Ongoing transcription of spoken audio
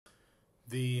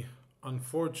The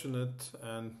unfortunate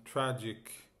and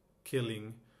tragic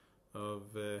killing of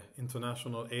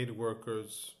international aid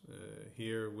workers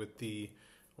here with the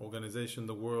organization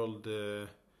the World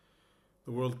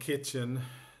Kitchen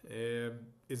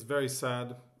is very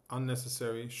sad,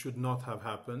 unnecessary, should not have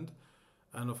happened,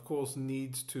 and of course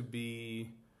needs to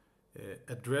be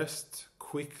addressed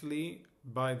quickly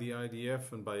by the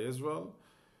IDF and by Israel.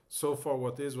 So far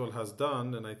what Israel has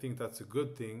done, and I think that's a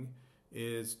good thing,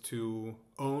 is to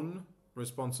own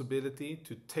responsibility,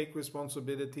 to take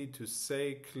responsibility, to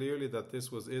say clearly that this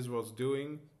was Israel's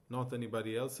doing, not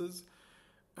anybody else's,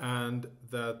 and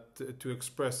that to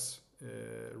express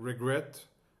regret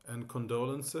and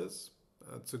condolences.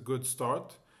 That's a good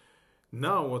start.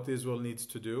 Now what Israel needs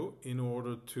to do in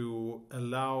order to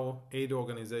allow aid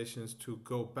organizations to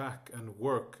go back and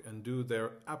work and do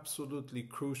their absolutely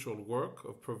crucial work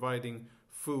of providing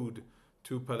food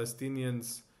to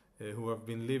Palestinians who have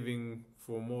been living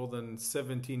for more than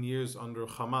 17 years under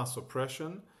Hamas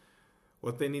oppression.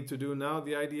 What they need to do now,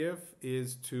 the IDF,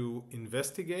 is to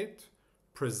investigate,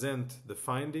 present the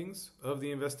findings of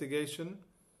the investigation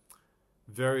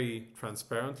very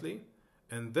transparently,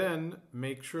 and then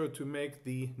make sure to make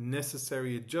the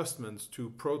necessary adjustments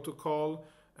to protocol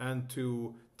and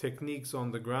to techniques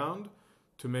on the ground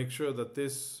to make sure that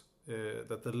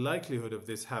that the likelihood of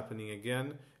this happening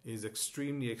again is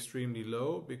extremely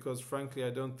low, because frankly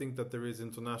I don't think that there is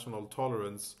international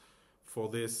tolerance for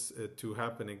this to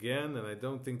happen again, and I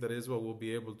don't think that Israel will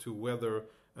be able to weather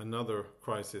another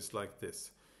crisis like this.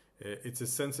 It's a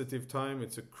sensitive time,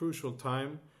 it's a crucial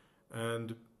time,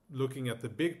 and looking at the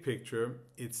big picture,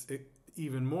 it's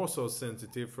even more so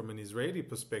sensitive from an Israeli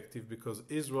perspective, because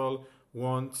Israel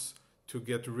wants to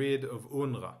get rid of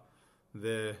UNRWA,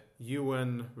 the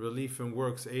UN Relief and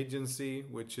Works Agency,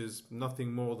 which is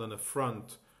nothing more than a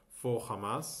front for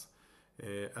Hamas.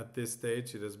 At this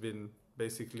stage, it has been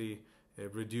basically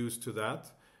reduced to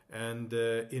that. And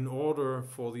in order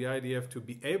for the IDF to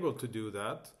be able to do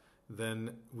that,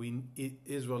 then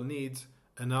Israel needs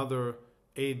another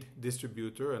aid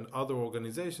distributor and other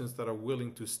organizations that are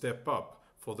willing to step up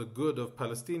for the good of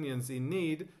Palestinians in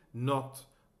need, not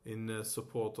in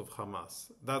support of Hamas.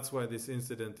 That's why this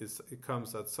incident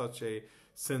comes at such a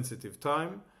sensitive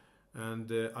time,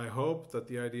 and I hope that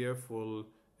the IDF will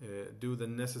do the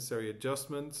necessary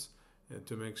adjustments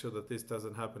to make sure that this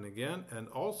doesn't happen again, and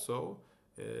also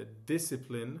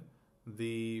discipline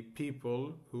the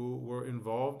people who were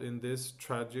involved in this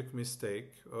tragic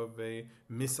mistake of a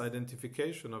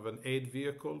misidentification of an aid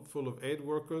vehicle full of aid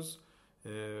workers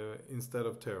instead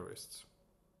of terrorists.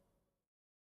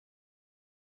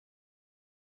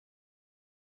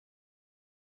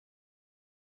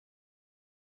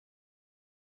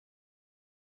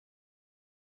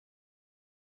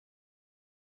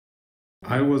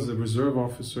 I was a reserve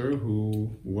officer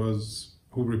who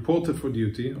reported for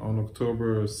duty on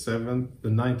October 7th, the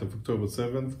 9th of October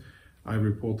 7th. I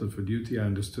reported for duty. I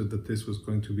understood that this was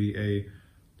going to be a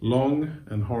long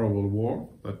and horrible war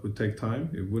that would take time.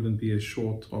 It wouldn't be a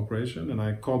short operation. And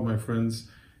I called my friends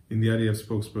in the IDF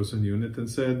spokesperson unit and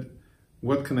said,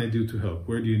 what can I do to help?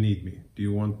 Where do you need me? Do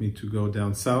you want me to go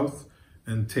down south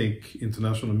and take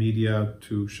international media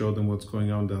to show them what's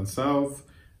going on down south?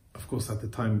 Of course, at the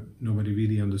time, nobody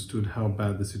really understood how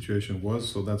bad the situation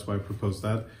was, so that's why I proposed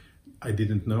that. I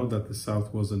didn't know that the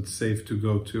south wasn't safe to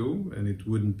go to, and it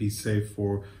wouldn't be safe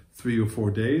for 3 or 4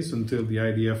 days until the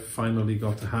IDF finally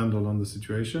got a handle on the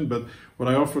situation. But what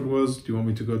I offered was, do you want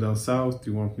me to go down south?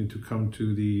 Do you want me to come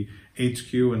to the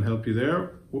HQ and help you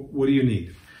there? What do you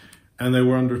need? And they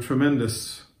were under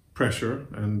tremendous pressure,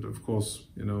 and of course,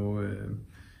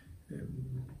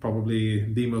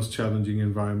 probably the most challenging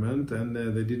environment, and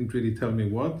they didn't really tell me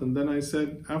what. And then I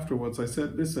said, afterwards, I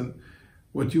said, listen,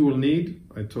 what you will need,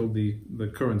 I told the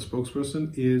current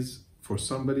spokesperson, is for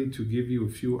somebody to give you a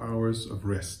few hours of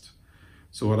rest.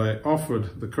 So what I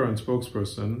offered the current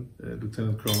spokesperson,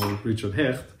 Lieutenant Colonel Richard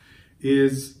Hecht,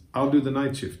 is I'll do the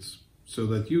night shifts so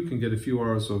that you can get a few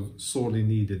hours of sorely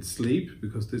needed sleep,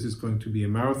 because this is going to be a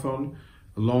marathon,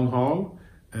 a long haul.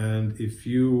 And if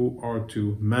you are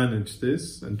to manage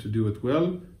this and to do it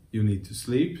well, you need to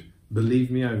sleep. Believe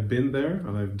me, I've been there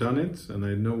and I've done it, and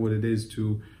I know what it is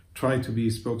to try to be a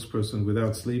spokesperson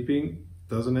without sleeping. It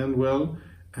doesn't end well,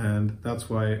 and that's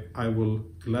why I will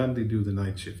gladly do the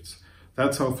night shifts.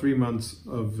 That's how 3 months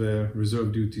of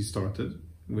reserve duty started,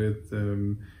 with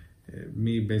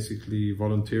me basically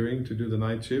volunteering to do the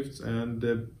night shifts. And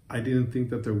I didn't think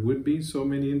that there would be so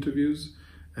many interviews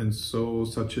and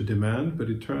such a demand, but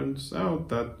it turns out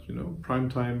that prime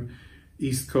time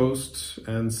East Coast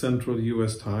and Central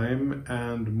US time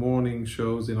and morning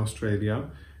shows in Australia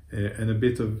and a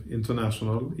bit of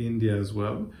international, India as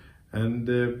well. And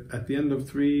at the end of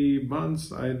 3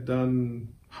 months, I'd done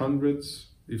hundreds,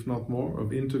 if not more,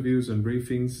 of interviews and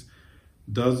briefings,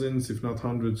 dozens, if not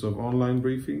hundreds, of online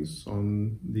briefings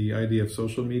on the IDF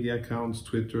social media accounts,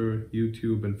 Twitter,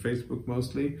 YouTube, and Facebook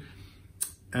mostly.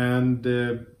 And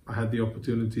I had the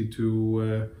opportunity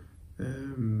to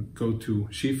go to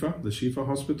Shifa, the Shifa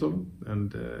hospital,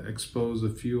 and expose a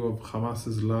few of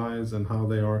Hamas's lies and how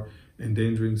they are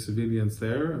endangering civilians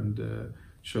there, and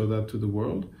show that to the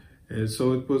world.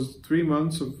 So it was 3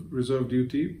 months of reserve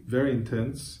duty, very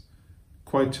intense,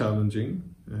 quite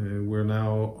challenging. We're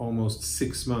now almost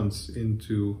 6 months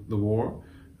into the war,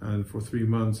 and for 3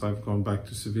 months I've gone back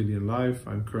to civilian life.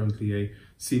 I'm currently a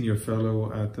senior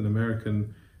fellow at an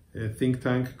American think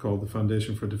tank called the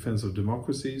Foundation for Defense of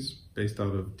Democracies, based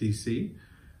out of DC.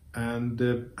 And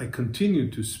I continue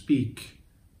to speak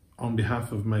on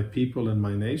behalf of my people and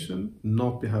my nation,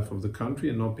 not behalf of the country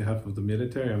and not behalf of the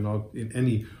military. I'm not in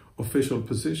any official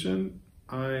position.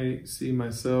 I see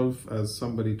myself as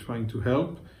somebody trying to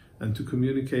help and to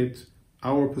communicate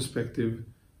our perspective,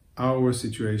 our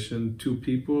situation to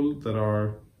people that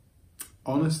are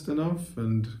honest enough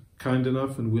and kind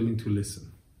enough and willing to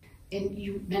listen. And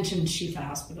you mentioned Shifa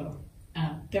Hospital.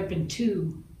 There have been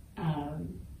 2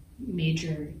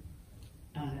 major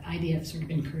IDF sort of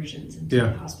incursions into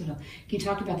the hospital. Can you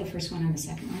talk about the first one and the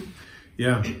second one?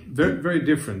 Yeah, very, very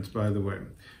different, by the way.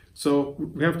 So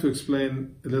we have to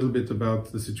explain a little bit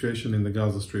about the situation in the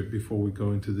Gaza Strip before we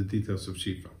go into the details of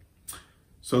Shifa.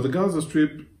 So the Gaza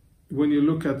Strip, when you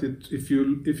look at it, if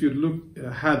you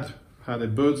had a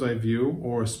bird's eye view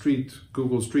or a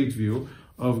Google Street view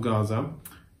of Gaza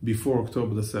before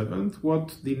October the 7th,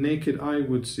 what the naked eye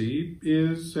would see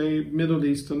is a Middle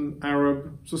Eastern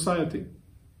Arab society.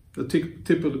 The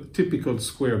typical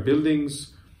square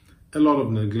buildings, a lot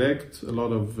of neglect, a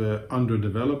lot of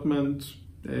underdevelopment.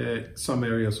 Some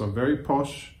areas are very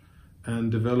posh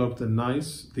and developed and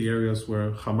nice. The areas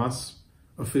where Hamas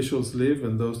officials live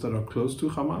and those that are close to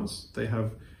Hamas, they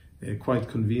have quite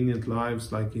convenient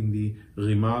lives, like in the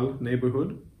Rimal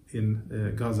neighborhood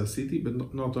in Gaza City,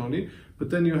 but not only. But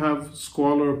then you have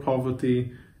squalor,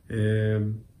 poverty,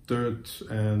 dirt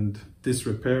and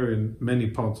disrepair in many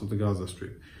parts of the Gaza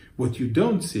Strip. What you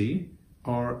don't see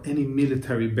are any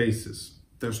military bases.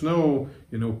 There's no,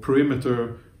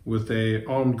 perimeter with a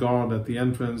armed guard at the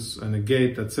entrance and a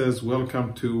gate that says,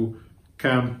 "Welcome to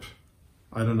Camp,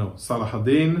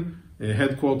 Salahuddin,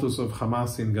 headquarters of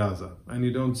Hamas in Gaza." And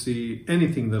you don't see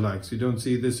anything the likes. You don't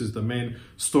see this is the main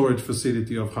storage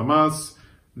facility of Hamas,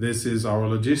 this is our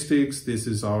logistics, this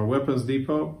is our weapons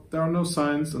depot. There are no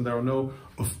signs and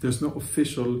there's no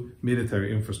official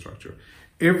military infrastructure.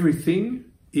 Everything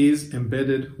is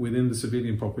embedded within the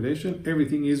civilian population.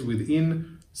 Everything is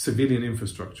within civilian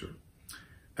infrastructure.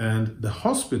 And the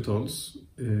hospitals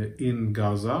in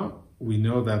Gaza, we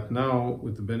know that now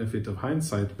with the benefit of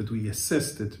hindsight, but we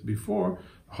assessed it before,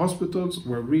 hospitals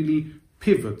were really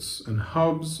pivots and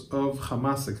hubs of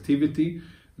Hamas activity.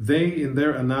 They, in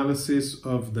their analysis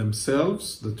of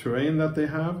themselves, the terrain that they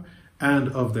have, and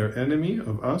of their enemy,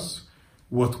 of us,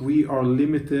 what we are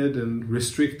limited and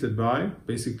restricted by,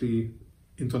 basically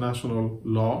international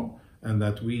law, and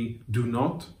that we do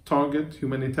not target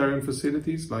humanitarian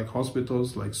facilities like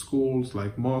hospitals, like schools,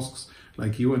 like mosques,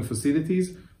 like UN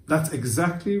facilities. That's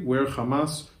exactly where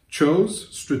Hamas chose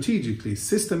strategically,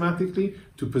 systematically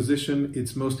to position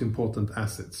its most important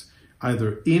assets,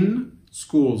 either in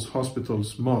schools,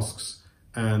 hospitals, mosques,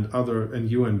 and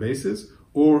UN bases,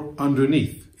 or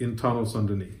underneath, in tunnels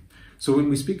underneath. So when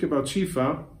we speak about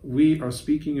Shifa, we are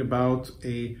speaking about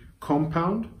a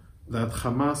compound that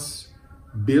Hamas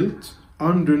built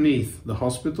underneath the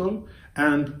hospital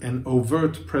and an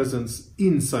overt presence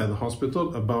inside the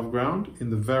hospital, above ground, in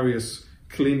the various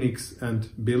clinics and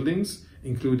buildings,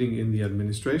 including in the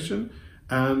administration.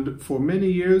 And for many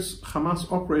years,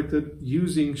 Hamas operated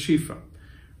using Shifa.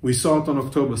 We saw it on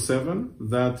October 7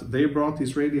 that they brought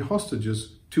Israeli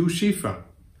hostages to Shifa.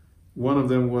 One of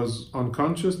them was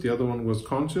unconscious, the other one was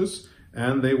conscious,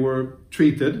 and they were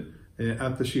treated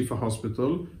at the Shifa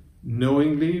hospital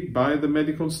knowingly by the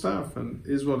medical staff. And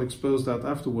Israel exposed that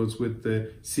afterwards with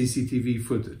the CCTV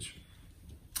footage.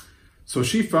 So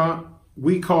Shifa,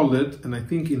 we called it, and I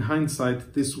think in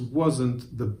hindsight, this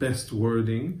wasn't the best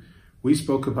wording. We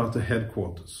spoke about the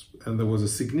headquarters, and there was a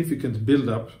significant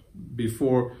buildup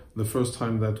before the first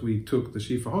time that we took the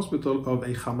Shifa hospital of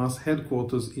a Hamas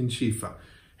headquarters in Shifa.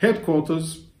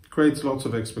 Headquarters creates lots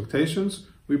of expectations.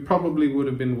 We probably would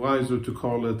have been wiser to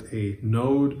call it a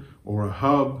node or a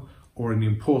hub or an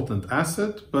important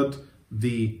asset, but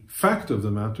the fact of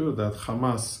the matter that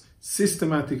Hamas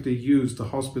systematically used the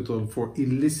hospital for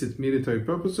illicit military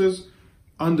purposes,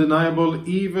 undeniable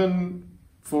even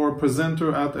for a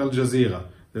presenter at Al Jazeera.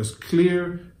 There's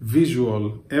clear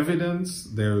visual evidence,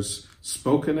 there's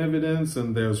spoken evidence,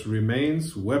 and there's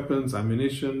remains, weapons,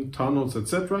 ammunition, tunnels,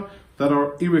 etc. that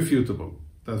are irrefutable.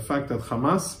 The fact that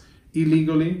Hamas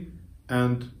illegally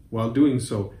and while doing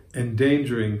so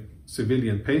endangering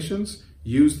civilian patients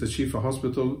used the Shifa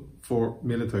hospital for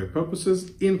military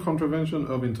purposes in contravention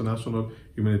of international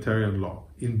humanitarian law,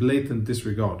 in blatant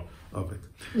disregard of it.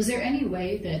 Was there any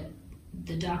way that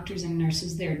the doctors and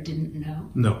nurses there didn't know?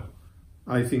 No,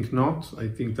 I think not. I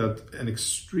think that an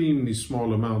extremely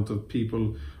small amount of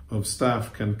people, of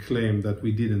staff, can claim that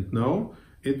we didn't know.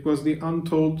 It was the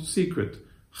untold secret.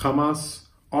 Armed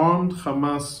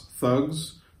Hamas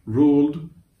thugs ruled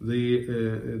the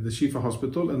Shifa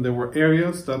hospital, and there were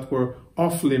areas that were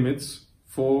off limits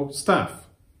for staff,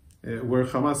 where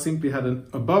Hamas simply had an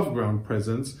above ground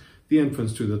presence, the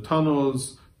entrance to the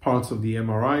tunnels, parts of the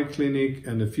MRI clinic,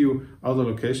 and a few other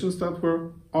locations that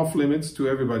were off limits to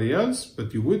everybody else,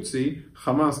 but you would see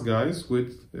Hamas guys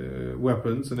with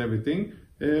weapons and everything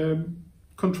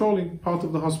controlling part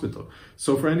of the hospital.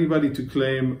 So for anybody to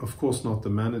claim, of course not the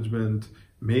management,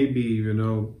 maybe,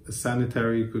 a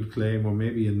sanitary could claim, or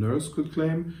maybe a nurse could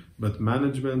claim, but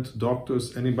management,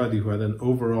 doctors, anybody who had an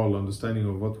overall understanding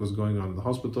of what was going on in the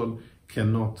hospital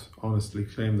cannot honestly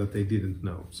claim that they didn't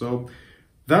know. So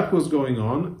that was going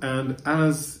on, and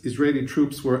as Israeli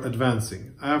troops were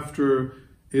advancing, after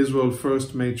Israel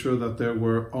first made sure that there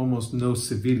were almost no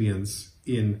civilians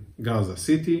in Gaza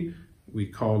City, we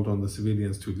called on the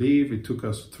civilians to leave. It took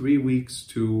us 3 weeks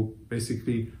to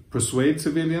basically persuade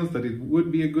civilians that it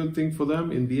would be a good thing for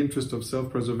them in the interest of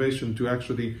self-preservation to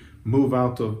actually move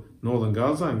out of northern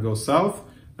Gaza and go south.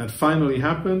 That finally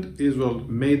happened. Israel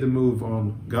made the move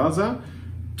on Gaza,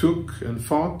 took and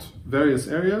fought various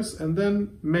areas, and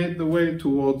then made the way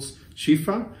towards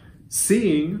Shifa,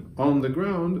 seeing on the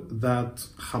ground that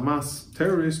Hamas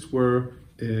terrorists were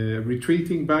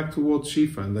retreating back towards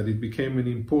Shifa, and that it became an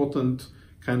important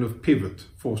kind of pivot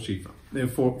for Shifa,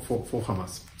 for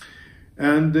Hamas.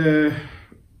 And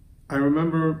I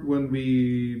remember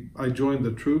when I joined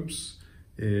the troops,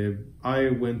 I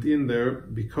went in there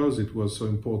because it was so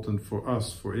important for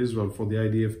us, for Israel, for the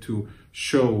IDF to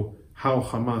show how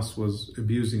Hamas was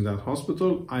abusing that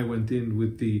hospital. I went in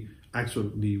with the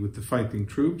fighting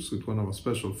troops, with one of our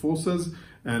special forces,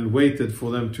 and waited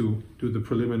for them to do the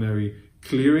preliminary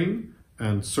clearing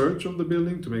and search of the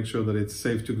building to make sure that it's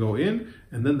safe to go in.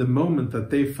 And then the moment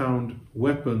that they found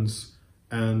weapons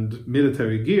and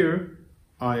military gear,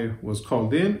 I was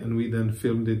called in, and we then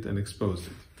filmed it and exposed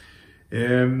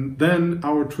it. Then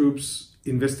our troops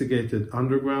investigated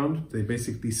underground. They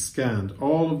basically scanned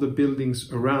all of the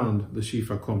buildings around the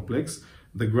Shifa complex,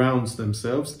 the grounds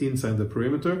themselves, inside the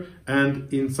perimeter,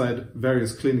 and inside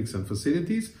various clinics and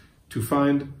facilities to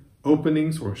find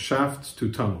openings or shafts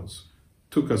to tunnels.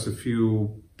 Took us a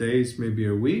few days, maybe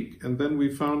a week, and then we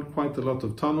found quite a lot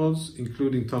of tunnels,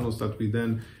 including tunnels that we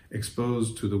then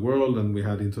exposed to the world, and we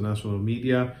had international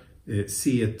media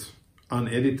see it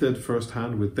unedited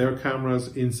firsthand with their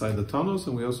cameras inside the tunnels,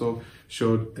 and we also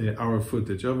showed our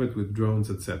footage of it with drones,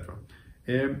 etc.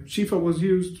 Shifa was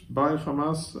used by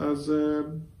Hamas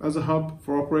as a hub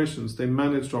for operations. They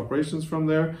managed operations from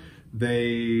there.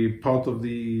 Part of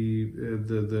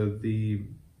the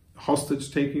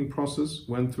hostage-taking process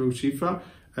went through Shifa,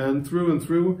 and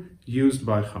through used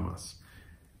by Hamas.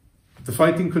 The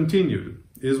fighting continued.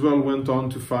 Israel went on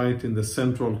to fight in the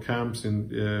central camps in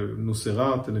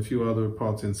Nuseirat and a few other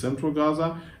parts in central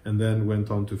Gaza, and then went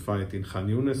on to fight in Khan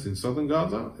Yunis in southern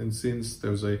Gaza. And since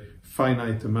there's a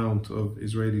finite amount of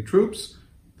Israeli troops,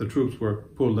 the troops were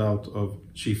pulled out of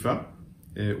Shifa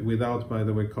without, by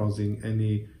the way, causing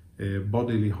any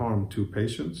bodily harm to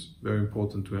patients. Very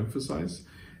important to emphasize.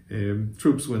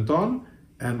 Troops went on,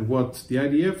 and what the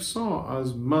IDF saw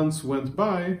as months went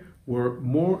by were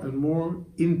more and more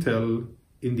intel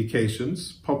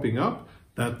indications popping up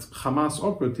that Hamas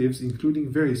operatives,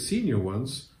 including very senior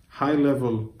ones,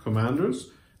 high-level commanders,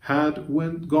 had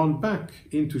gone back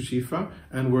into Shifa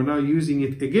and were now using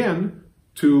it again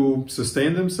to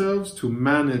sustain themselves, to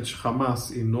manage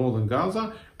Hamas in northern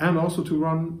Gaza, and also to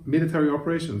run military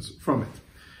operations from it.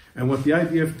 And what the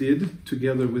IDF did,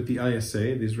 together with the ISA,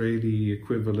 the Israeli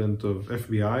equivalent of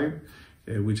FBI,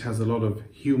 which has a lot of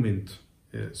human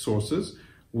sources,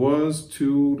 was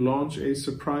to launch a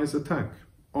surprise attack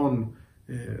on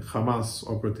Hamas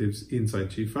operatives inside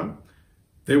Shifa.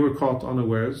 They were caught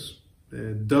unawares.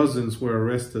 Dozens were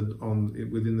arrested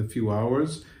within a few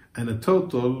hours, and a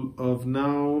total of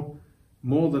now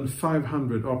more than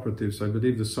 500 operatives, I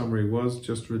believe the summary was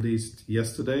just released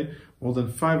yesterday, more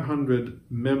than 500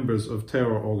 members of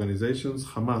terror organizations,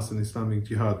 Hamas and Islamic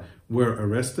Jihad, were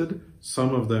arrested,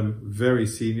 some of them very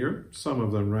senior, some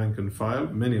of them rank and file,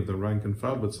 many of them rank and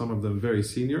file, but some of them very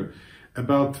senior.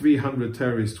 About 300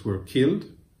 terrorists were killed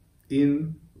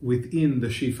within the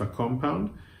Shifa compound.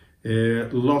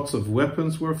 Lots of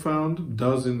weapons were found,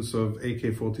 dozens of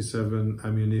AK-47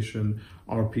 ammunition,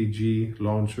 RPG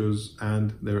launchers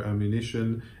and their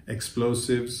ammunition,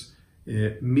 explosives,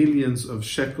 millions of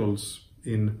shekels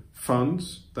in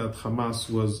funds that Hamas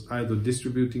was either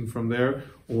distributing from there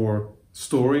or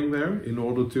storing there in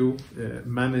order to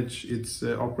manage its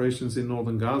operations in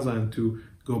northern Gaza and to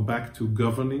go back to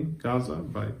governing Gaza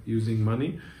by using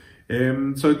money.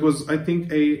 So it was, I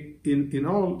think,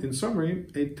 in summary,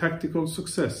 a tactical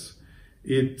success.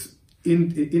 It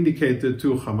indicated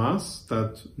to Hamas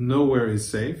that nowhere is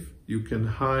safe. You can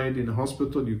hide in a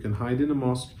hospital, you can hide in a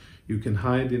mosque, you can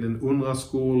hide in an UNRWA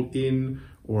school in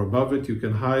or above it, you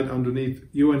can hide underneath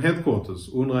UN headquarters,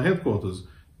 UNRWA headquarters.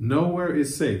 Nowhere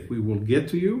is safe. We will get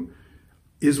to you.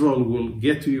 Israel will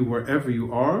get to you wherever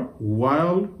you are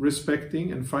while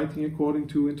respecting and fighting according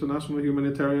to international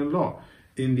humanitarian law.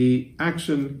 In the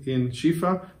action in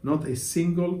Shifa, not a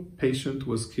single patient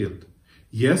was killed.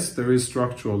 Yes, there is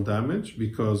structural damage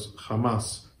because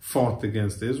Hamas fought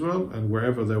against Israel, and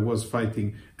wherever there was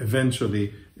fighting,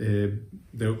 eventually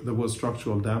there was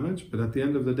structural damage. But at the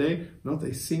end of the day, not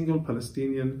a single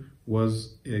Palestinian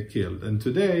was killed. And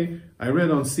today, I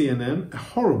read on CNN a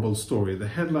horrible story. The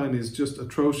headline is just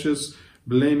atrocious,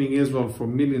 blaming Israel for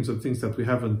millions of things that we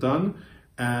haven't done.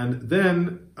 And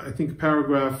then, I think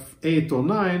paragraph 8 or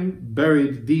 9,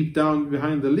 buried deep down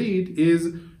behind the lead,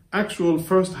 is actual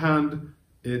first-hand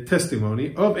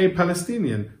testimony of a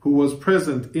Palestinian who was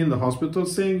present in the hospital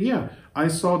saying, yeah, I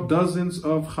saw dozens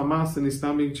of Hamas and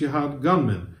Islamic Jihad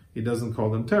gunmen. He doesn't call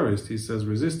them terrorists, he says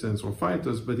resistance or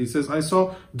fighters, but he says, I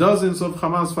saw dozens of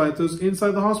Hamas fighters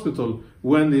inside the hospital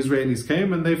when the Israelis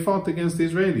came and they fought against the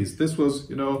Israelis. This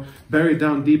was, buried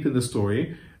down deep in the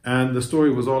story. And the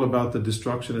story was all about the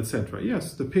destruction, etc.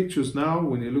 Yes, the pictures now,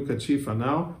 when you look at Shifa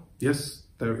now, yes,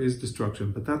 there is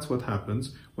destruction. But that's what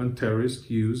happens when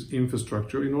terrorists use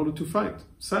infrastructure in order to fight,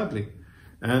 sadly.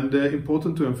 And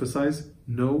important to emphasize,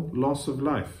 no loss of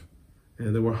life.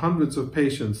 There were hundreds of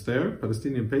patients there,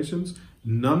 Palestinian patients.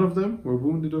 None of them were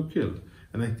wounded or killed.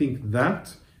 And I think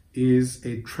that is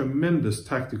a tremendous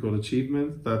tactical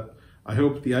achievement that I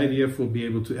hope the IDF will be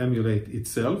able to emulate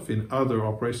itself in other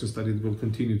operations that it will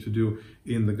continue to do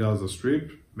in the Gaza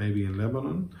Strip, maybe in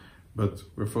Lebanon, but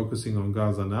we're focusing on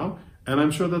Gaza now. And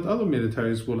I'm sure that other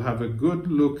militaries will have a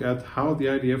good look at how the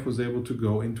IDF was able to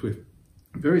go into a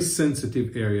very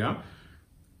sensitive area,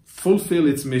 fulfill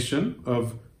its mission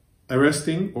of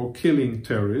arresting or killing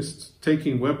terrorists,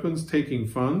 taking weapons, taking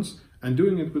funds, and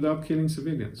doing it without killing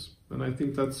civilians. And I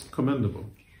think that's commendable.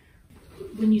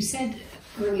 When you said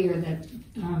earlier that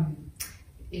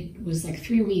it was like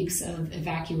 3 weeks of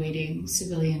evacuating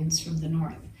civilians from the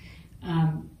north,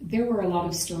 there were a lot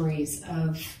of stories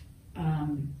of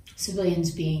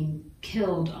civilians being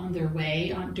killed on their way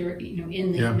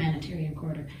in the humanitarian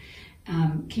corridor.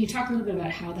 Can you talk a little bit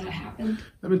about how that happened?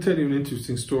 Let me tell you an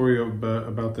interesting story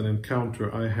about an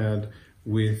encounter I had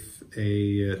with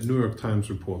a New York Times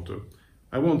reporter.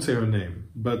 I won't say her name,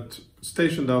 but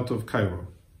stationed out of Cairo.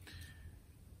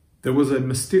 There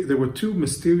were two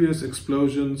mysterious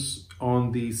explosions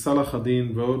on the Salah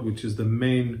ad-Din road, which is the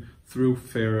main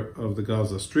thoroughfare of the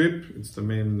Gaza Strip. It's the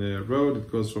main road.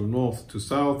 It goes from north to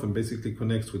south and basically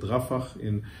connects with Rafah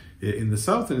in the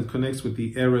south, and it connects with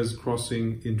the Erez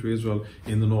crossing into Israel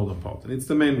in the northern part. And it's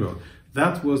the main road.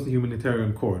 That was the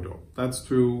humanitarian corridor. That's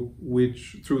through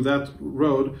that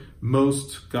road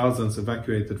most Gazans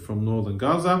evacuated from northern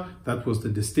Gaza. That was the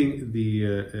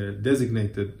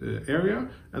designated area,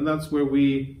 and that's where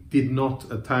we did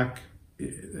not attack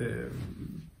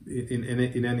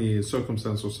in any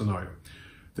circumstance or scenario.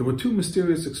 There were two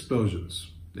mysterious explosions.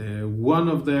 One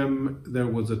of them, there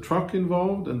was a truck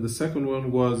involved, and the second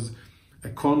one was a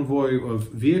convoy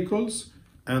of vehicles,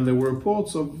 and there were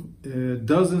reports of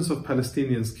dozens of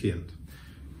Palestinians killed.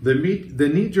 The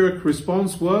knee-jerk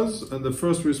response was, and the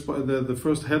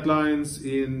first headlines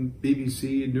in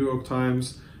BBC, New York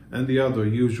Times, and the other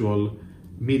usual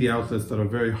media outlets that are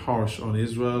very harsh on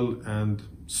Israel and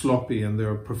sloppy in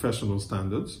their professional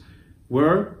standards,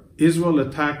 were Israel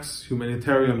attacks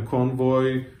humanitarian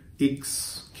convoy,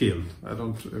 X killed. I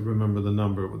don't remember the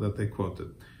number that they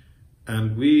quoted.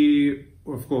 And we,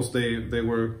 of course, they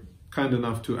were kind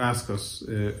enough to ask us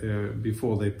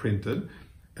before they printed,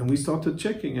 and we started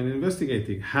checking and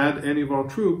investigating. Had any of our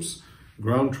troops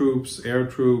ground troops, air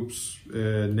troops,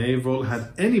 naval,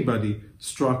 had anybody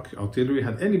struck, artillery,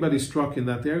 had anybody struck in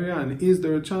that area, and is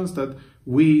there a chance that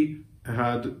we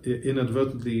had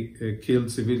inadvertently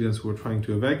killed civilians who were trying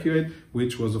to evacuate,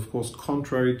 which was of course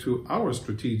contrary to our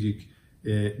strategic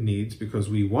needs, because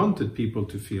we wanted people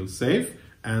to feel safe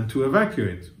and to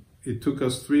evacuate. It took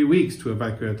us 3 weeks to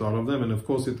evacuate all of them, and of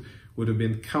course it would have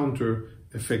been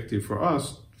counter-effective for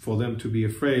us, for them to be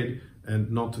afraid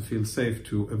and not to feel safe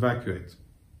to evacuate.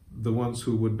 The ones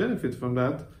who would benefit from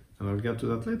that, and I'll get to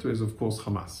that later, is of course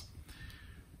Hamas.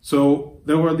 So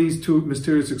there were these two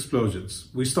mysterious explosions.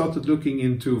 We started looking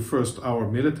into first our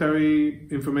military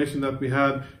information that we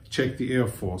had, checked the Air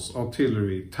Force,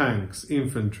 artillery, tanks,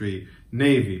 infantry,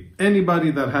 Navy, anybody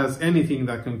that has anything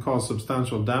that can cause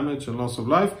substantial damage and loss of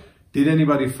life. Did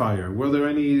anybody fire? Were there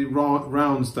any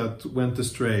rounds that went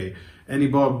astray? Any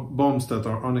bombs that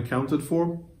are unaccounted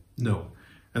for? No.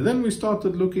 And then we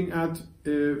started looking at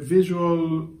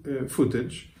visual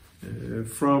footage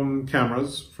from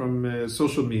cameras, from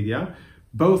social media,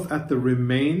 both at the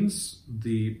remains,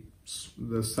 the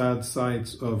sad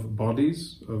sights of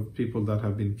bodies of people that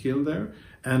have been killed there,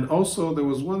 and also there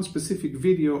was one specific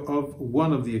video of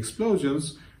one of the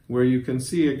explosions where you can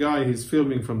see a guy, he's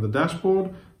filming from the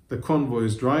dashboard, the convoy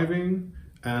is driving,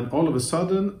 and all of a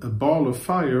sudden a ball of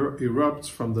fire erupts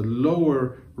from the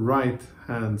lower right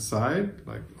hand side,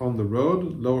 like on the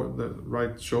road, the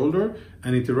right shoulder,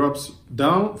 and it erupts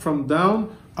from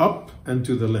down, up and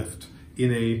to the left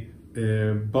in a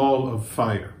ball of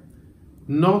fire.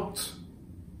 Not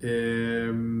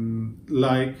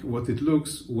like what it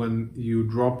looks when you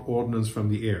drop ordnance from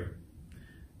the air.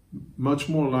 Much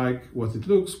more like what it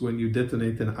looks when you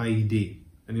detonate an IED,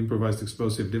 an improvised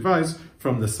explosive device,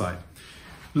 from the side.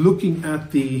 Looking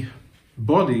at the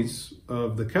bodies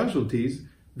of the casualties,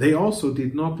 they also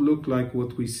did not look like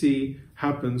what we see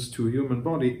happens to a human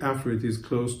body after it is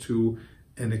close to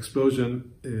an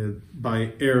explosion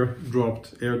by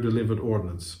air-dropped, air-delivered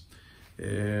ordnance.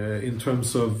 In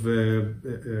terms of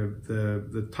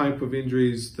the type of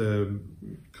injuries, the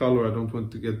color, I don't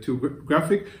want to get too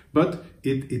graphic, but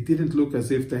it didn't look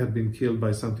as if they had been killed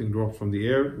by something dropped from the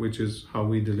air, which is how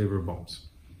we deliver bombs.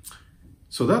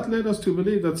 So that led us to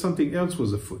believe that something else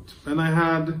was afoot. And I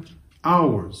had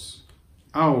hours,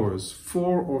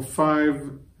 4 or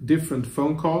 5 different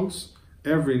phone calls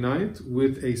every night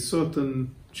with a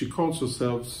certain, she calls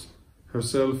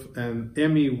herself an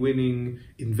Emmy-winning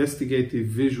investigative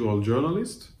visual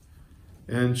journalist.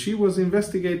 And she was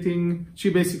investigating, she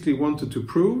basically wanted to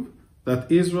prove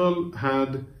that Israel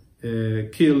had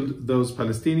killed those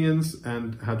Palestinians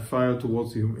and had fired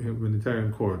towards the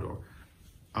humanitarian corridor.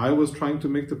 I was trying to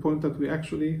make the point that we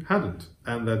actually hadn't,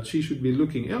 and that she should be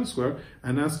looking elsewhere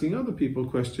and asking other people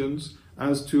questions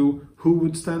as to who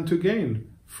would stand to gain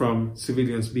from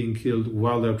civilians being killed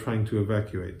while they're trying to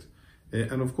evacuate.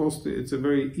 And of course, it's a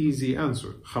very easy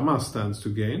answer. Hamas stands to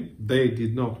gain. They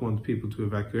did not want people to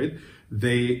evacuate.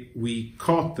 We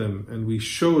caught them and we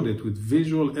showed it with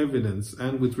visual evidence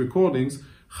and with recordings,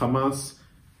 Hamas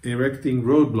erecting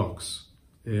roadblocks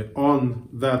on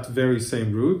that very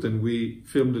same route, and we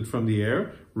filmed it from the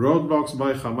air, roadblocks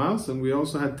by Hamas, and we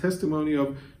also had testimony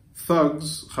of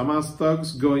thugs, Hamas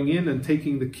thugs, going in and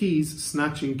taking the keys,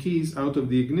 snatching keys out of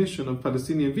the ignition of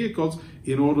Palestinian vehicles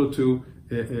in order to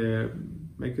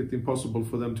make it impossible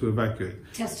for them to evacuate.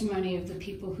 Testimony of the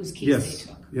people whose keys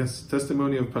they took. Yes,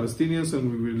 testimony of Palestinians,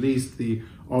 and we released the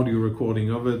audio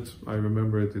recording of it. I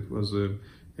remember it, it was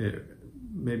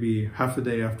maybe half a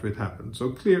day after it happened. So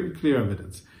clear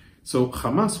evidence. So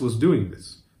Hamas was doing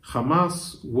this.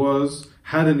 Hamas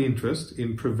had an interest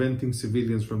in preventing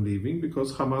civilians from leaving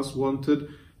because Hamas wanted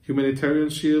humanitarian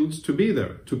shields to be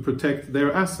there to protect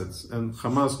their assets. And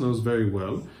Hamas knows very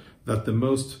well that the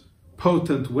most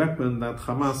potent weapon that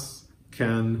Hamas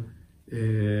can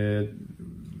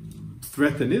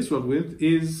threaten Israel with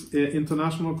is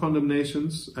international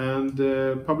condemnations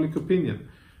and public opinion.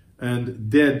 And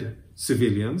dead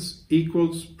civilians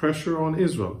equals pressure on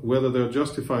Israel, whether they're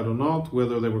justified or not,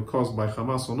 whether they were caused by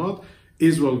Hamas or not.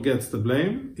 Israel gets the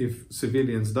blame if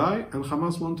civilians die, and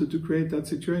Hamas wanted to create that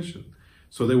situation.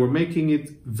 So they were making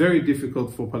it very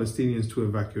difficult for Palestinians to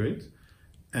evacuate,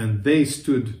 and they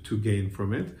stood to gain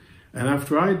from it. And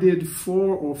after I did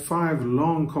 4 or 5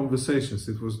 long conversations,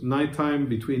 it was nighttime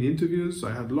between interviews,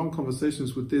 I had long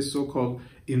conversations with this so-called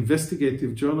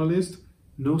investigative journalist,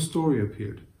 no story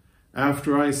appeared.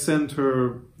 After I sent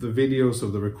her the videos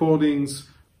of the recordings,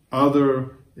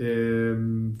 other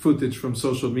footage from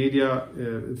social media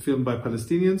filmed by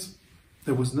Palestinians,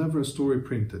 there was never a story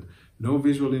printed. No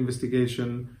visual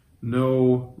investigation,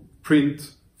 no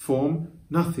print form,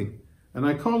 nothing. And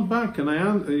I called back, and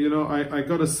I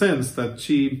got a sense that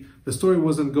the story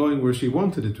wasn't going where she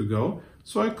wanted it to go.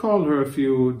 So I called her a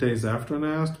few days after and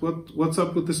I asked, what's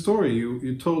up with the story?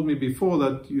 You told me before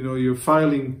that you're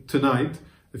filing tonight,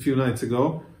 a few nights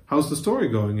ago. How's the story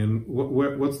going, and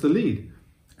what's the lead?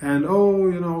 And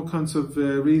all kinds of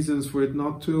reasons for it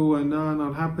not to, and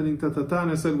not happening,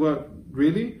 And I said, well,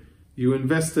 really? You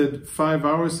invested 5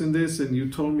 hours in this, and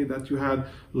you told me that you had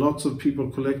lots of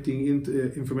people collecting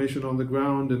information on the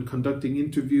ground and conducting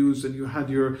interviews, and you had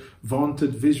your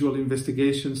vaunted visual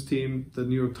investigations team. The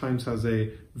New York Times has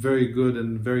a very good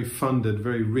and very funded,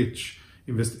 very rich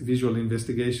visual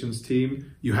investigations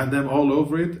team. You had them all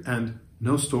over it, and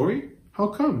no story? How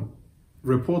come?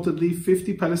 Reportedly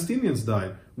 50 Palestinians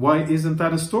died. Why isn't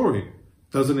that a story?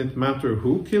 Doesn't it matter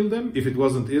who killed them? If it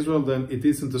wasn't Israel, then it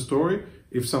isn't a story.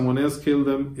 If someone else killed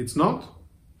them, it's not.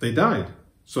 They died.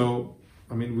 So,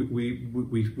 I mean,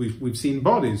 we've seen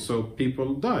bodies, so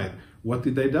people died. What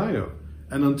did they die of?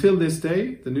 And until this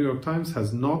day, the New York Times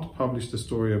has not published a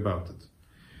story about it.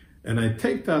 And I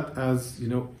take that as,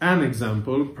 an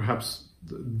example, perhaps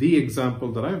the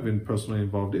example that I've been personally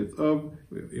involved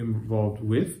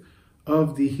with,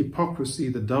 of the hypocrisy,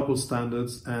 the double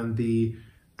standards, and the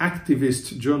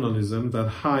activist journalism that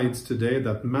hides today,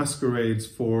 that masquerades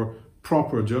for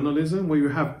proper journalism, where you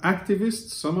have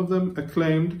activists, some of them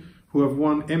acclaimed, who have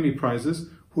won Emmy prizes,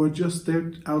 who are just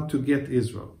there out to get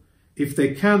Israel. If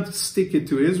they can't stick it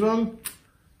to Israel,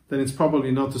 then it's probably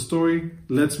not a story.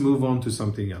 Let's move on to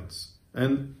something else.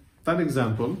 And that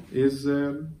example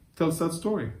tells that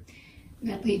story.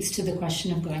 That leads to the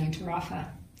question of going into Rafah.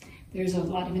 There's a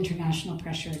lot of international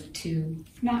pressure to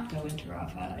not go into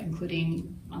Rafah,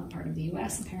 including on the part of the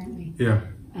U.S. apparently. Yeah.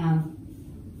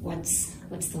 What's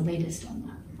the latest on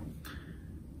that?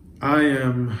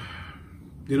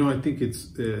 I think it's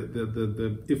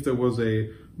if there was a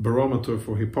barometer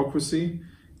for hypocrisy,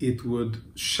 it would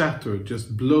shatter,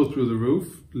 just blow through the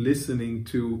roof, listening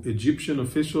to Egyptian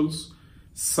officials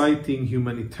citing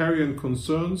humanitarian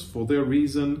concerns for their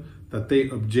reason that they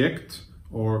object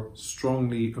or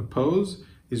strongly oppose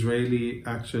Israeli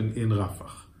action in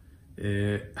Rafah.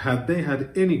 Had they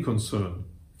had any concern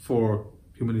for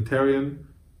humanitarian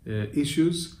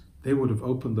issues, they would have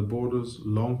opened the borders a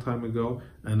long time ago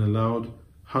and allowed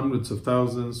hundreds of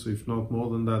thousands, if not more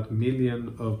than that,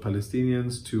 million of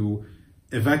Palestinians to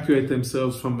evacuate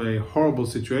themselves from a horrible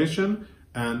situation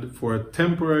and for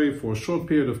a short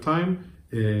period of time,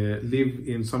 live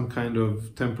in some kind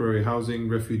of temporary housing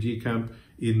refugee camp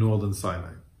in northern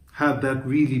Sinai. Had that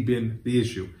really been the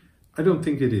issue? I don't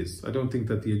think it is. I don't think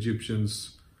that the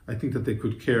Egyptians, I think that they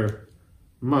could care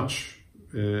much,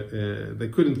 they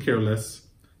couldn't care less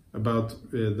about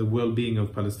the well-being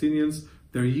of Palestinians.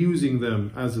 They're using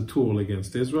them as a tool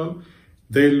against Israel.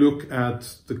 They look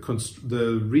at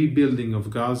the rebuilding of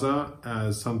Gaza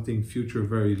as something future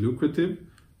very lucrative.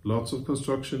 Lots of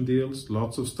construction deals,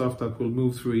 lots of stuff that will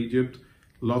move through Egypt,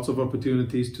 lots of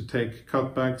opportunities to take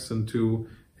cutbacks and to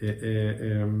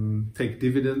take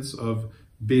dividends of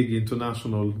big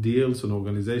international deals and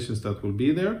organizations that will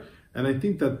be there. And I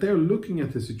think that they're looking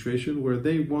at a situation where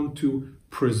they want to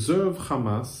preserve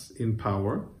Hamas in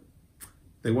power.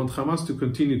 They want Hamas to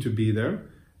continue to be there,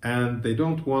 and they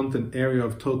don't want an area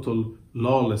of total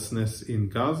lawlessness in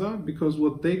Gaza, because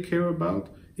what they care about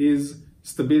is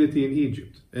stability in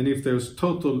Egypt. And if there's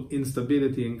total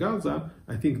instability in Gaza,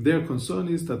 I think their concern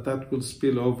is that that will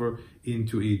spill over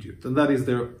into Egypt. And that is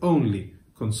their only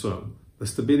concern. The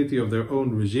stability of their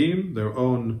own regime, their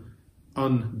own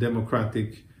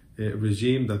undemocratic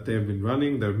regime that they've been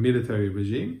running, their military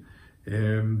regime,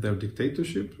 their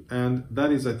dictatorship. And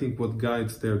that is, I think, what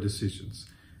guides their decisions.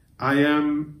 I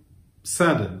am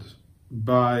saddened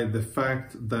by the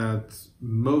fact that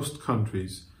most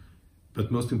countries, but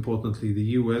most importantly the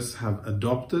US, have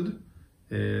adopted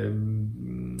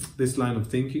this line of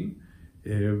thinking.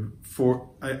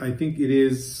 I think it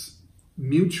is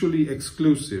mutually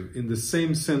exclusive in the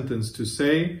same sentence to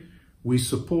say we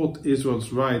support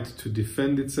Israel's right to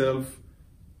defend itself,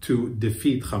 to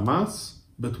defeat Hamas,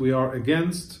 but we are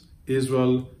against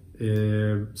Israel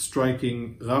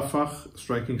striking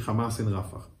Hamas in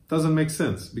Rafah. Doesn't make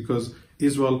sense, because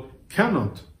Israel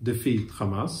cannot defeat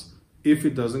Hamas if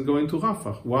it doesn't go into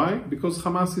Rafah. Why? Because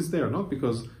Hamas is there, not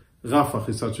because Rafah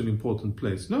is such an important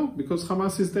place. No, because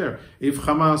Hamas is there. If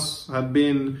Hamas had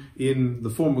been in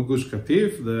the former Gush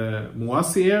Katif, the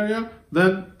Muasi area,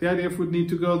 then the IDF would need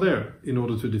to go there in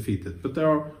order to defeat it. But there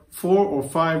are 4 or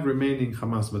 5 remaining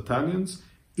Hamas battalions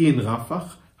in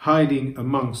Rafah, hiding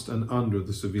amongst and under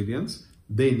the civilians.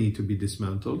 They need to be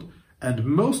dismantled. And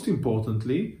most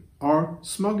importantly, are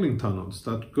smuggling tunnels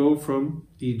that go from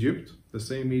Egypt the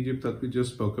same Egypt that we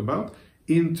just spoke about,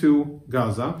 into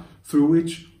Gaza, through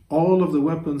which all of the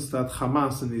weapons that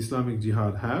Hamas and the Islamic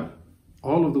Jihad have,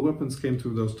 all of the weapons came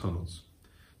through those tunnels.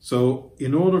 So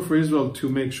in order for Israel to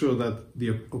make sure that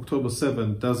the October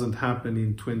 7th doesn't happen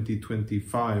in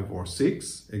 2025 or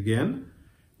 6 again,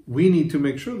 we need to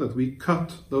make sure that we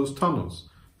cut those tunnels,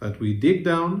 that we dig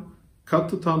down, cut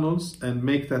the tunnels, and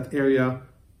make that area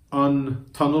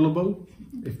untunnelable,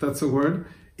 if that's a word,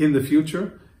 in the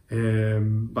future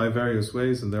by various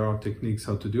ways, and there are techniques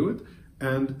how to do it.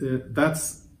 And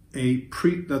that's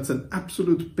an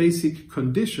absolute basic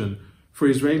condition for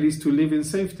Israelis to live in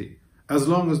safety. As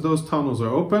long as those tunnels are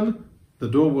open, the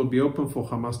door will be open for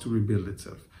Hamas to rebuild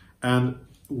itself. And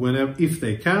if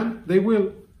they can, they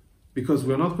will. Because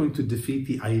we're not going to defeat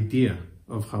the idea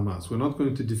of Hamas. We're not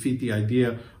going to defeat the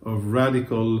idea of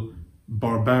radical,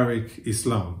 barbaric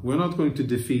Islam. We're not going to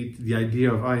defeat the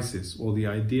idea of ISIS or the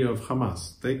idea of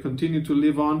Hamas. They continue to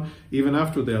live on even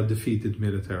after they are defeated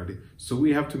militarily. So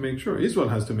we have to make sure, Israel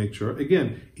has to make sure,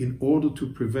 again, in order to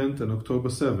prevent an October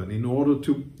 7, in order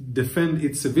to defend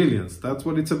its civilians, that's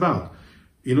what it's about.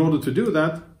 In order to do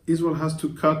that, Israel has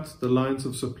to cut the lines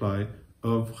of supply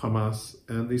of Hamas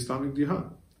and the Islamic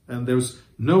Jihad. And there's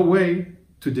no way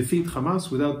to defeat Hamas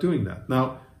without doing that.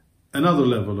 Now, another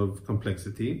level of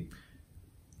complexity,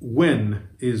 when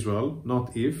Israel,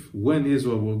 not if, when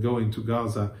Israel will go into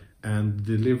Gaza and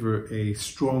deliver a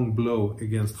strong blow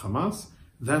against Hamas,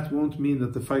 that won't mean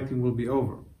that the fighting will be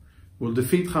over. We'll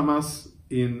defeat Hamas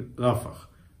in Rafah.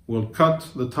 We'll cut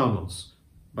the tunnels.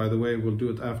 By the way, we'll do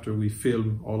it after we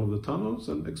film all of the tunnels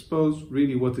and expose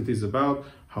really what it is about,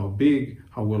 how big,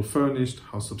 how well furnished,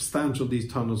 how substantial these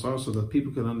tunnels are, so that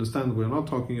people can understand we're not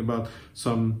talking about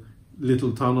some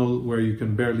little tunnel where you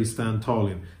can barely stand tall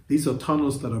in. These are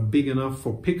tunnels that are big enough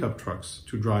for pickup trucks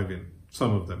to drive in,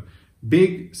 some of them.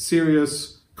 Big,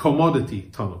 serious commodity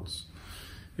tunnels.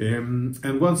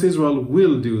 And once Israel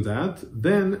will do that,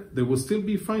 then there will still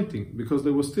be fighting, because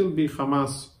there will still be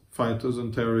Hamas fighters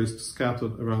and terrorists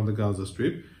scattered around the Gaza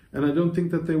Strip, and I don't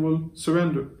think that they will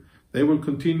surrender. They will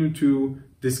continue to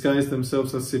disguise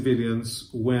themselves as civilians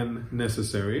when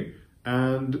necessary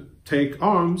and take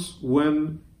arms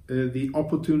when the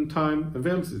opportune time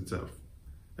avails itself.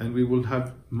 And we will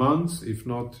have months, if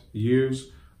not years,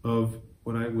 of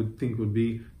what I would think would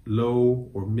be low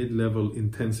or mid-level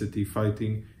intensity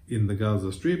fighting in the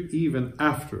Gaza Strip, even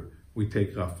after we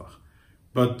take Rafah.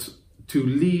 But to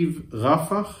leave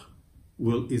Rafah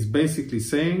is basically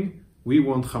saying we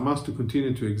want Hamas to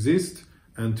continue to exist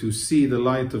and to see the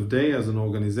light of day as an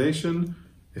organization,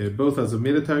 both as a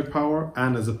military power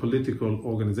and as a political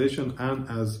organization and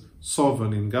as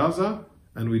sovereign in Gaza,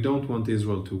 and we don't want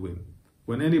Israel to win.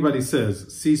 When anybody says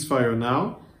ceasefire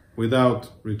now, without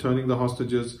returning the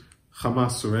hostages,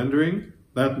 Hamas surrendering,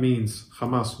 that means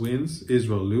Hamas wins,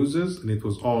 Israel loses, and it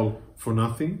was all for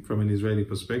nothing from an Israeli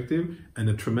perspective, and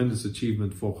a tremendous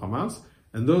achievement for Hamas.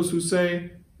 And those who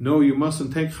say, no, you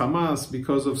mustn't take Hamas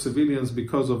because of civilians,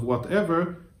 because of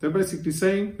whatever, they're basically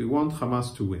saying, we want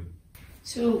Hamas to win.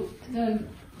 So the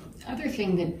other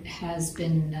thing that has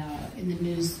been in the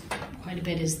news quite a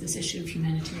bit is this issue of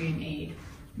humanitarian aid.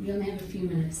 We only have a few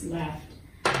minutes left.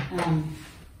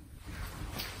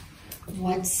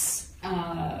 What's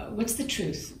the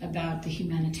truth about the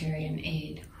humanitarian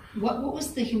aid? What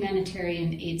was the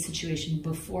humanitarian aid situation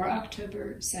before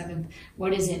October 7th?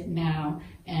 What is it now?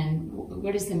 And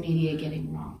what is the media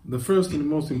getting wrong? The first and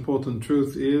most important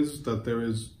truth is that there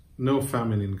is no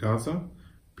famine in Gaza.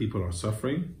 People are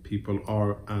suffering. People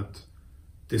are at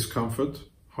discomfort,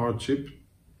 hardship,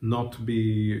 not to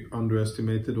be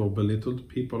underestimated or belittled.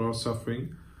 People are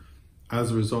suffering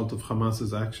as a result of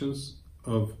Hamas's actions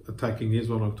of attacking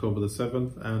Israel on October the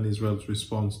 7th and Israel's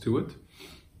response to it.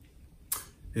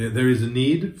 There is a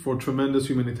need for tremendous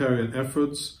humanitarian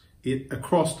efforts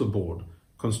across the board: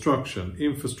 construction,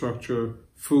 infrastructure,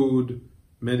 food,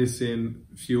 medicine,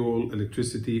 fuel,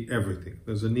 electricity, everything.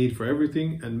 There's a need for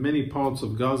everything, and many parts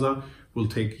of Gaza will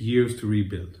take years to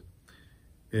rebuild.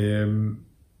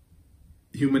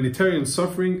 Humanitarian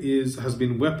suffering has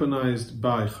been weaponized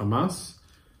by Hamas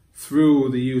through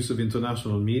the use of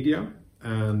international media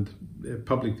and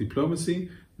public diplomacy.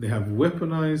 They have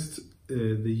weaponized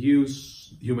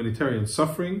humanitarian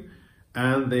suffering,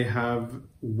 and they have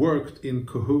worked in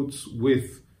cahoots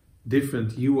with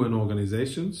different UN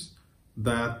organizations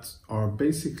that are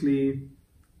basically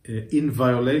in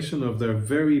violation of their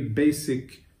very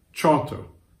basic charter.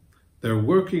 They're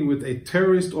working with a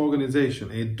terrorist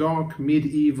organization, a dark,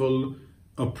 medieval,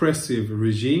 oppressive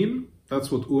regime. That's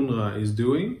what UNRWA is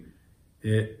doing,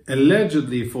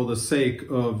 allegedly for the sake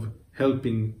of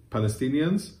helping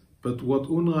Palestinians, But what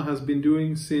UNRWA has been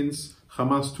doing since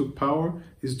Hamas took power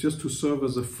is just to serve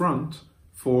as a front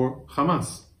for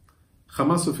Hamas.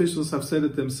 Hamas officials have said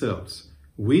it themselves.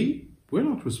 We're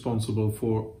not responsible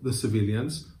for the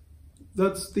civilians.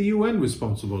 That's the UN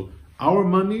responsible. Our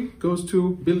money goes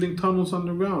to building tunnels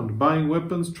underground, buying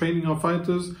weapons, training our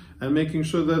fighters, and making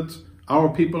sure that our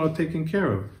people are taken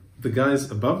care of. The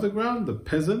guys above the ground, the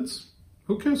peasants,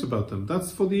 who cares about them?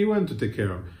 That's for the UN to take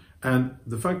care of. And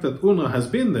the fact that UNRWA has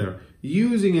been there,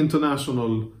 using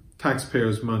international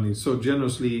taxpayers' money so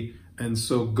generously and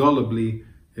so gullibly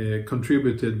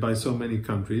contributed by so many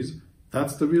countries,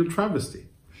 that's the real travesty.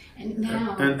 And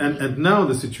now, and now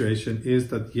the situation is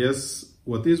that, yes,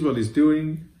 what Israel is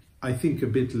doing, I think a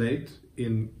bit late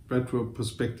in retro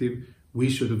perspective. We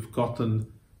should have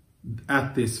gotten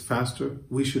at this faster.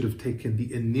 We should have taken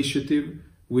the initiative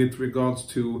with regards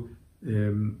to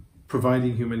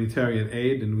providing humanitarian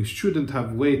aid, and we shouldn't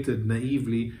have waited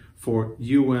naively for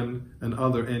UN and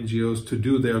other NGOs to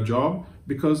do their job,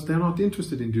 because they're not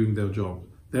interested in doing their job.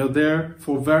 They're there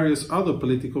for various other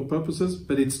political purposes,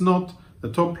 but it's not,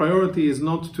 the top priority is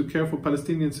not to care for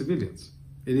Palestinian civilians.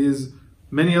 It is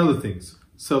many other things.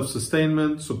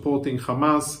 Self-sustainment, supporting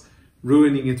Hamas,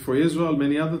 ruining it for Israel,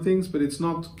 many other things, but it's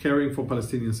not caring for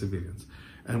Palestinian civilians.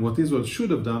 And what Israel should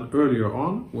have done earlier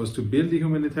on was to build a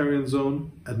humanitarian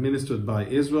zone administered by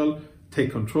Israel,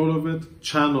 take control of it,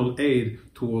 channel aid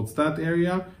towards that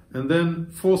area, and then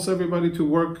force everybody to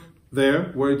work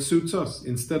there where it suits us,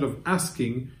 instead of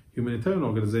asking humanitarian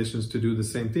organizations to do the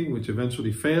same thing, which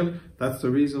eventually fail. That's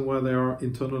the reason why there are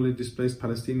internally displaced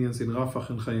Palestinians in Rafah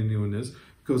and Khan Yunis,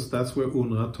 because that's where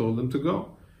UNRWA told them to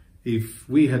go. If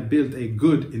we had built a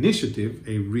good initiative,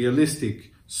 a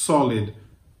realistic, solid,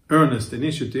 earnest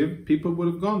initiative, people would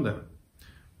have gone there.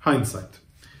 Hindsight.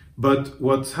 But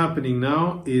what's happening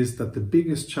now is that the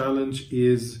biggest challenge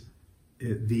is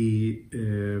the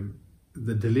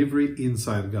delivery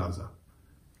inside Gaza.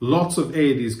 Lots of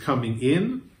aid is coming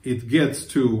in. It gets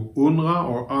to UNRWA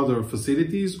or other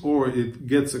facilities, or it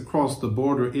gets across the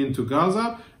border into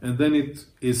Gaza, and then it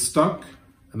is stuck.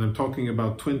 And I'm talking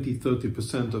about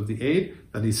 20-30% of the aid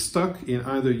that is stuck in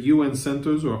either UN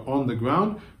centers or on the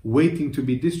ground, waiting to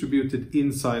be distributed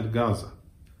inside Gaza.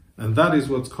 And that is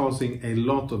what's causing a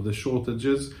lot of the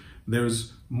shortages.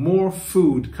 There's more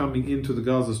food coming into the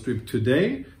Gaza Strip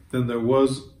today than there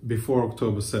was before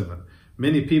October 7.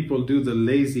 Many people do the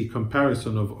lazy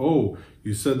comparison of, oh,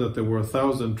 you said that there were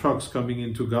 1,000 trucks coming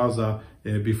into Gaza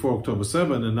before October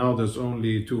 7, and now there's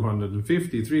only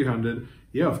 250, 300.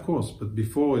 Yeah, of course, but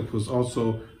before it was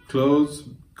also clothes,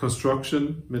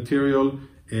 construction material,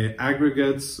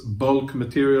 aggregates, bulk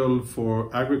material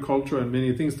for agriculture, and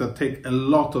many things that take a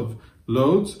lot of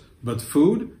loads. But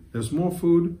food, there's more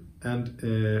food and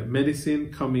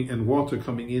medicine coming and water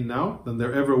coming in now than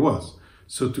there ever was.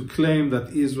 So to claim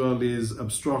that Israel is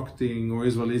obstructing or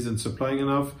Israel isn't supplying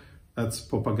enough, that's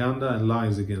propaganda and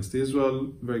lies against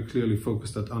Israel, very clearly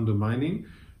focused at undermining.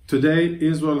 Today,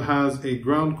 Israel has a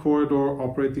ground corridor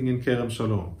operating in Kerem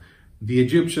Shalom. The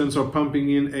Egyptians are pumping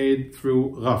in aid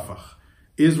through Rafah.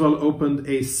 Israel opened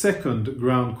a second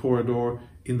ground corridor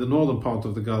in the northern part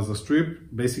of the Gaza Strip,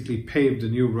 basically paved a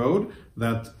new road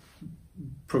that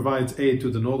provides aid to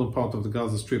the northern part of the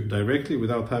Gaza Strip directly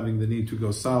without having the need to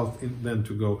go south and then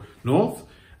to go north.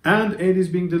 And aid is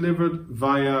being delivered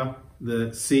via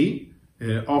the sea,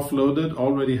 offloaded,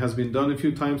 already has been done a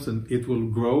few times, and it will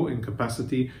grow in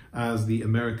capacity as the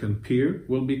American pier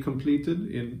will be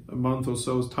completed in a month or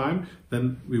so's time.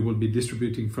 Then we will be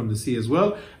distributing from the sea as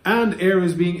well. And air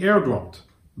is being airdropped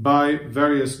by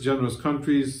various generous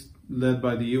countries led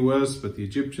by the US, but the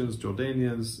Egyptians,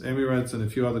 Jordanians, Emirates, and a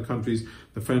few other countries,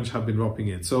 the French have been dropping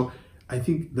it. So I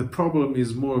think the problem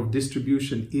is more of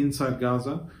distribution inside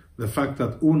Gaza. The fact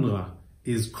that UNRWA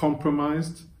is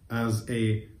compromised as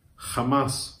a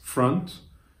Hamas front,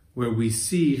 where we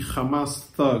see Hamas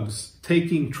thugs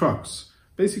taking trucks,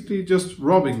 basically just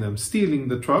robbing them, stealing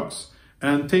the trucks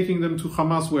and taking them to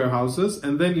Hamas warehouses,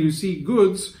 and then you see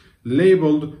goods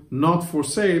labeled not for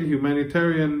sale,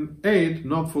 humanitarian aid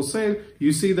not for sale.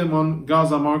 You see them on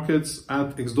Gaza markets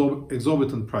at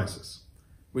exorbitant prices,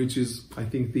 which is, I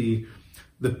think, the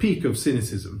peak of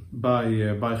cynicism by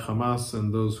Hamas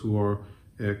and those who are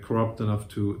corrupt enough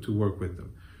to work with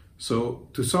them. So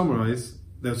to summarize,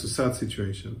 there's a sad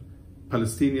situation.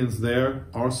 Palestinians there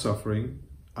are suffering.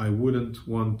 I wouldn't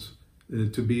want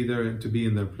to be there and to be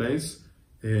in their place.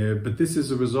 But this is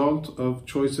a result of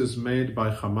choices made by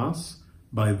Hamas,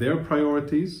 by their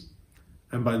priorities,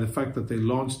 and by the fact that they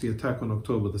launched the attack on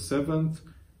October the 7th.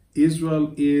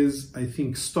 Israel is, I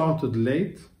think, started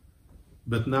late,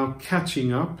 but now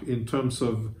catching up in terms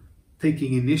of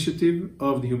taking initiative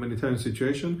of the humanitarian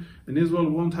situation, and Israel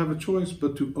won't have a choice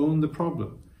but to own the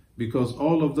problem, because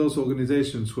all of those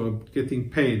organizations who are getting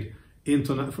paid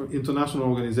for international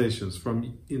organizations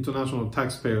from international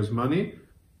taxpayers' money,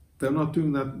 they're not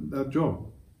doing that job,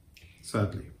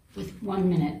 sadly. With 1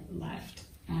 minute left,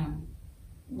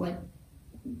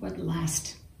 what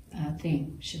last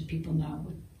thing should people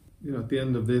know? At the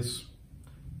end of this,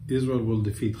 Israel will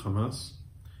defeat Hamas.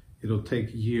 It'll take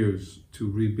years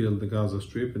to rebuild the Gaza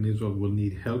Strip, and Israel will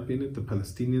need help in it. The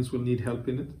Palestinians will need help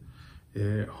in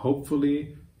it.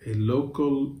 Hopefully, a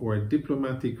local or a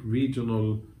diplomatic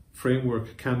regional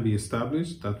framework can be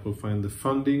established that will find the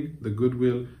funding, the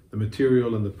goodwill, the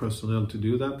material, and the personnel to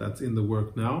do that. That's in the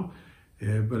work now.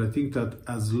 But I think that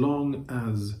as long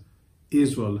as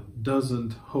Israel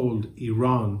doesn't hold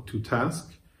Iran to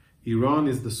task, Iran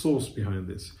is the source behind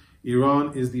this.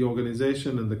 Iran is the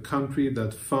organization and the country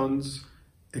that funds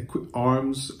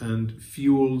arms and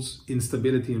fuels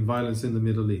instability and violence in the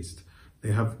Middle East.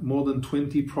 They have more than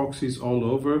 20 proxies all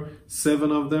over,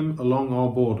 7 of them along our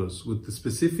borders, with the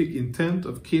specific intent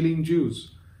of killing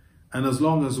Jews. And as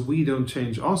long as we don't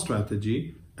change our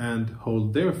strategy and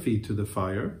hold their feet to the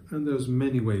fire, and there's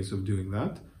many ways of doing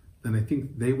that, then I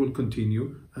think they will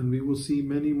continue, and we will see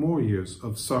many more years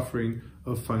of suffering,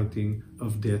 of fighting,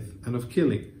 of death, and of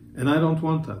killing. And I don't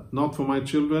want that, not for my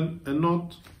children and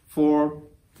not for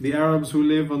the Arabs who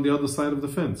live on the other side of the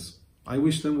fence. I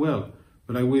wish them well,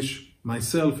 but I wish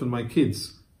myself and my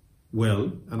kids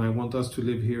well, and I want us to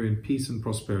live here in peace and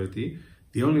prosperity.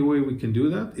 The only way we can do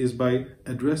that is by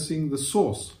addressing the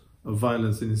source of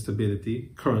violence and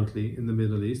instability currently in the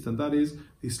Middle East, and that is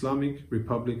the Islamic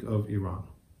Republic of Iran.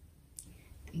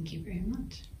 Thank you very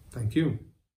much. Thank you.